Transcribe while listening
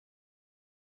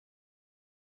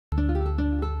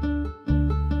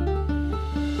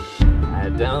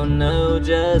don't know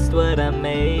just what I'm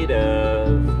made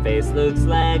of. Face looks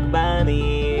like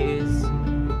bunnies.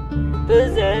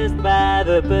 Possessed by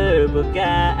the purple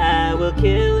guy, I will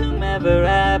kill whomever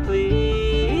I please.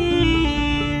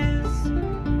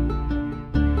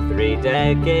 3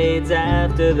 decades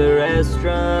after the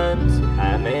restaurant,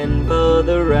 I'm in for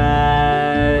the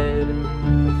ride.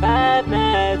 5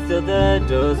 nights till the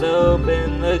doors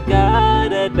open, the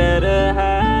guard had better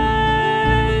hide.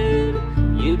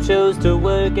 You chose to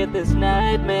work at this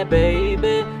nightmare,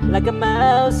 baby, like a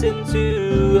mouse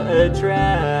into a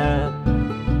trap.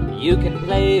 You can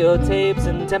play your tapes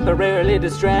and temporarily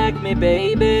distract me,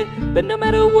 baby, but no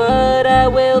matter what, I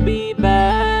will be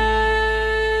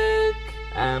back.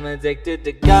 I'm addicted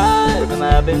to God, from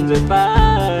ovens or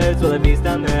bars, while I feast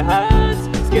on their hearts,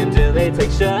 skin till they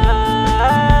take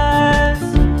shots.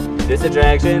 This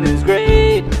attraction is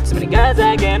great, so many guys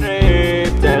I can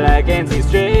rape, till I can't see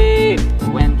straight.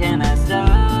 When can I start?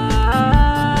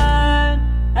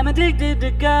 I'm addicted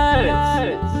to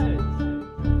guards.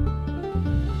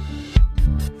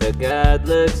 The guard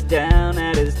looks down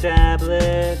at his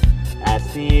tablet. I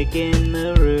sneak in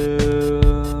the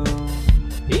room.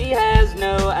 He has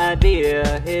no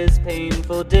idea his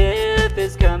painful death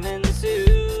is coming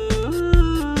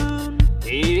soon.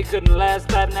 He couldn't last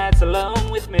 5 nights alone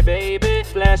with me, baby.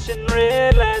 Flashing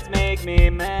red lights make me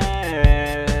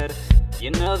mad.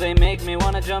 You know they make me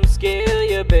wanna jump scare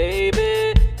you,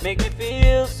 baby. Make me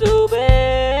feel so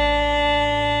bad.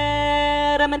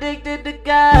 I'm addicted to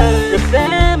God. Rip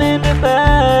them into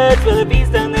parts while I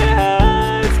feast on their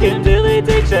hearts, kill them till they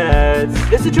take shots.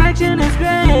 This attraction is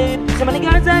great, so many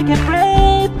guards I can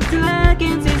rape, till I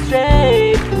can't see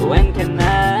straight. When can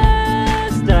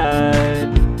I start?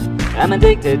 I'm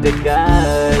addicted to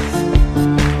God.